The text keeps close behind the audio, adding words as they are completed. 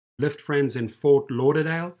Lyft friends in Fort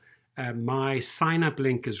Lauderdale. My sign-up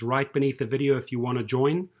link is right beneath the video if you want to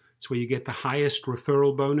join. It's where you get the highest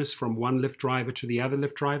referral bonus from one Lyft driver to the other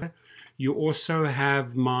Lyft driver. You also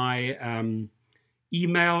have my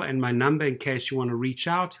email and my number in case you want to reach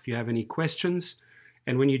out if you have any questions.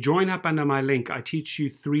 And when you join up under my link, I teach you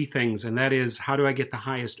 3 things, and that is how do I get the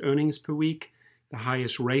highest earnings per week, the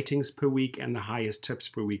highest ratings per week, and the highest tips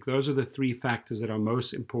per week. Those are the 3 factors that are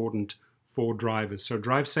most important for drivers. So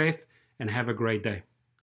drive safe and have a great day.